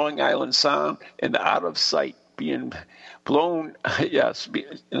over Long Island Sound and out of sight, being blown,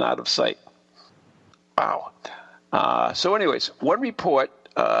 and out of sight. Wow. So anyways, one report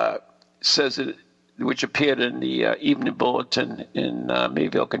says that, which appeared in the Evening Bulletin in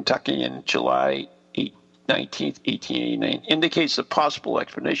Mayville, Kentucky in July 19th, 1889, indicates a possible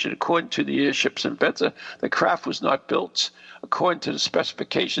explanation. According to the airship's inventor, the craft was not built according to the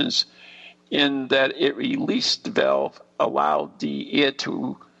specifications in that it released the valve, allowed the air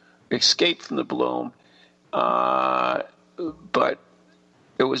to escape from the balloon, but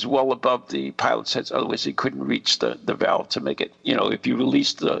it was well above the pilot's heads. Otherwise, he couldn't reach the valve to make it. If you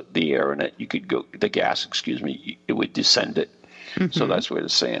released the air in it, you could go, the gas, it would descend it. So that's what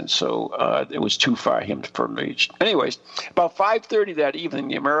it's saying. So it was too far him from reach. Anyways, about 5:30 that evening,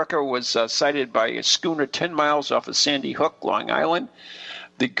 the America was sighted by a schooner 10 miles off of Sandy Hook, Long Island.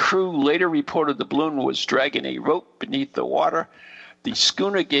 The crew later reported the balloon was dragging a rope beneath the water. The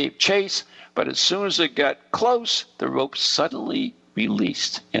schooner gave chase, but as soon as it got close, the rope suddenly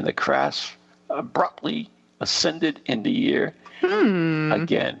released, and the craft abruptly ascended in the air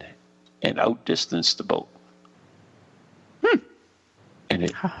again and outdistanced the boat. And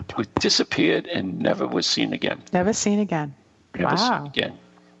it disappeared and never was seen again. Never seen again. Never seen again.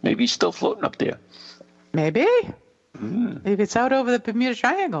 Maybe he's still floating up there. Maybe. Maybe it's out over the Bermuda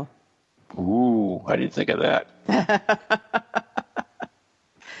Triangle. Ooh, I didn't think of that.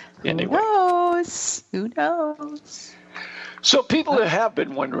 Anyway. Who knows? So people have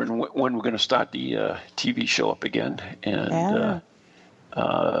been wondering when we're going to start the TV show up again. And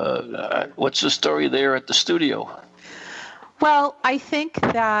what's the story there at the studio? Well, I think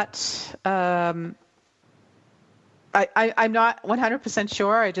that I'm not 100%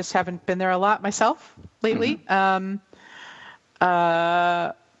 sure. I just haven't been there a lot myself lately. I'll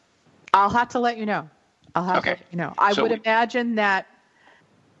have to let you know. I would imagine that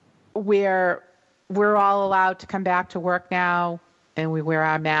we're all allowed to come back to work now and we wear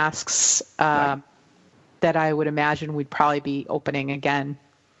our masks, that I would imagine we'd probably be opening again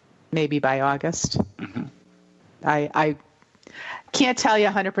maybe by August. I can't tell you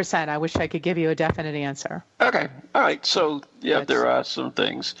 100%. I wish I could give you a definite answer. Okay. All right. So, there are some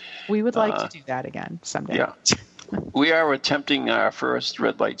things. We would like to do that again someday. Yeah. We are attempting our first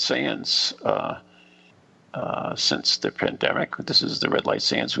Red Light Seance since the pandemic. This is the Red Light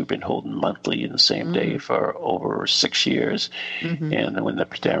Seance we've been holding monthly in the same day for over 6 years. And when the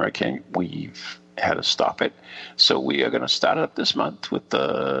pandemic came, we've had to stop it. So we are going to start it up this month with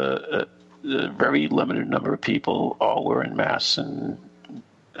the very limited number of people all wearing masks, and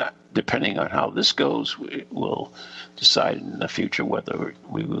depending on how this goes, we will decide in the future whether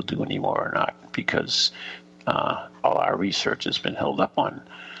we will do any more or not, because all our research has been held up on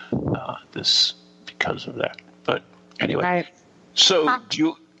this because of that. But anyway, right. So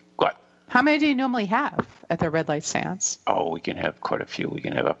what? How many do you normally have at the Red Light Seance? Oh, we can have quite a few. We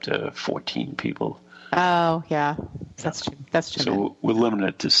can have up to 14 people. Oh, yeah. That's true. That's true. So we're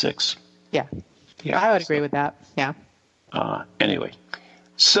limited to 6. Yeah, I would agree with that. Yeah. Anyway,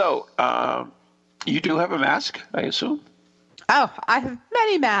 so you do have a mask, I assume? Oh, I have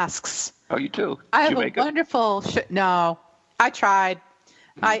many masks. Oh, you do? I have a wonderful. No, I tried.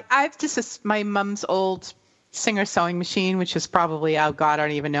 I've just my mom's old Singer sewing machine, which is probably, oh God, I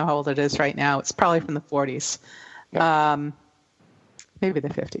don't even know how old it is right now. It's probably from the 40s, maybe the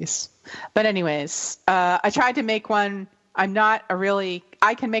 50s. But anyways, I tried to make one. I'm not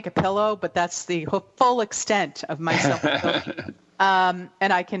I can make a pillow, but that's the full extent of my sewing. And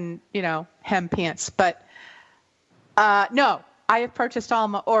I can, hem pants. But no, I have purchased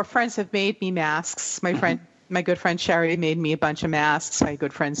or friends have made me masks. My good friend Sherry made me a bunch of masks. My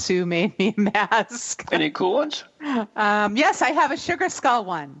good friend Sue made me a mask. Any cool ones? Yes, I have a sugar skull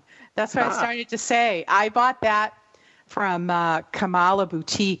one. That's what I started to say. I bought that from Kamala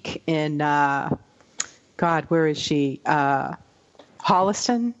Boutique in, God, where is she?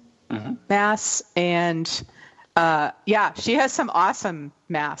 Holliston, Mass. And she has some awesome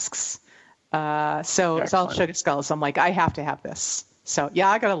masks. So it's all sugar skulls. I'm like, I have to have this. So yeah,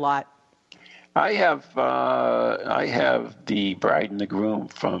 I got a lot. I have the bride and the groom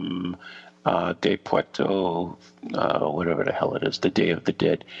from De Puerto, whatever the hell it is, the Day of the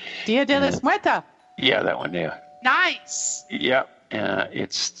Dead. Dia de los Muertos. Yeah, that one there. Nice. Yep.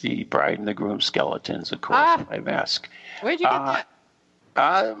 It's the bride and the groom skeletons, of course, in my mask. Where'd you get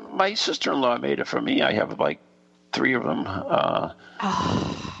that? My sister-in-law made it for me. I have like 3 of them.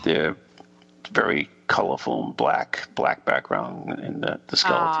 They're very colorful and black background, and the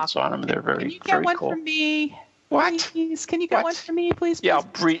skeletons on them. They're very, very cool. Can you get one for me? What? Please? Can you get one for me, please? Yeah,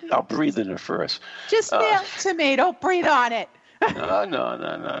 I'll breathe in it first. Just nail it to me. Don't breathe on it.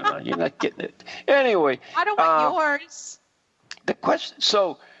 No. You're not getting it. Anyway. I don't want yours. The question.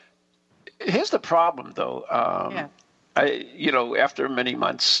 So here's the problem, though. After many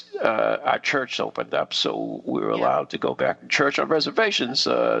months, our church opened up, so we were allowed to go back to church on reservations.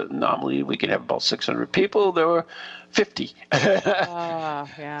 Normally, we can have about 600 people. There were 50.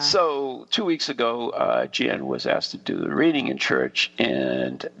 So 2 weeks ago, Jan was asked to do the reading in church,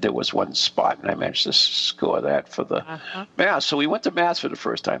 and there was one spot, and I managed to score that for the Mass. So we went to Mass for the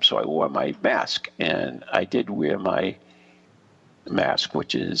first time, so I wore my mask, and I did wear my mask,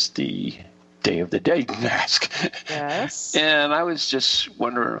 which is the Day of the Dead mask. Yes. And I was just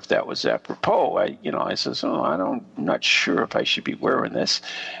wondering if that was apropos. I says, I'm not sure if I should be wearing this.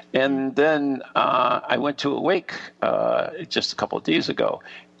 And then I went to a wake just a couple of days ago,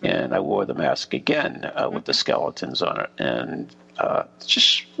 and I wore the mask again with the skeletons on it. And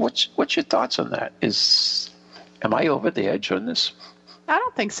just what's your thoughts on that? Am I over the edge on this? I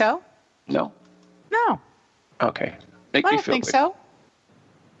don't think so. No? No. Okay. I don't think so.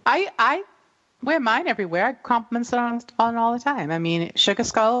 I wear mine everywhere. I compliments it on all the time. I mean, Sugar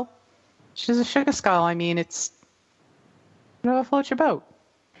Skull, she's a Sugar Skull. I mean, it's whatever floats your boat.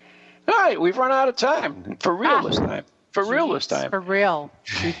 All right, we've run out of time. For real this time. For real.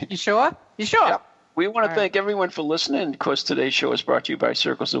 You sure? You sure? Yep. We want to thank everyone for listening. Of course, today's show is brought to you by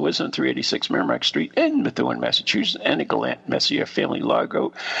Circles of Wisdom, 386 Merrimack Street in Methuen, Massachusetts, and the Gallant Messier Family Law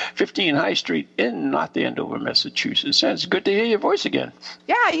Group, 15 High Street in North Andover, Massachusetts. And it's good to hear your voice again.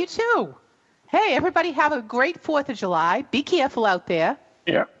 Yeah, you too. Hey, everybody have a great 4th of July. Be careful out there.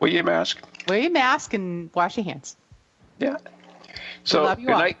 Yeah, wear your mask. Wear your mask and wash your hands. Yeah. So, love you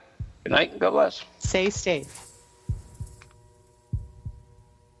good all. night. Good night and God bless. Stay safe.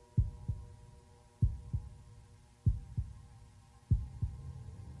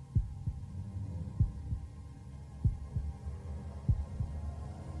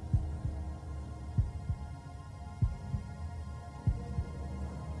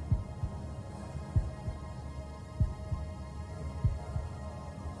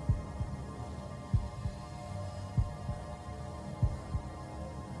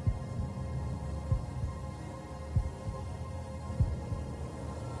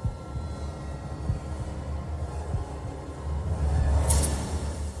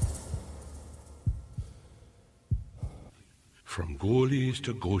 From ghoulies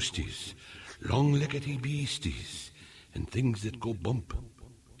to ghosties, long-leggedy beasties, and things that go bump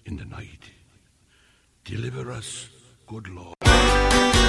in the night. Deliver us, good Lord.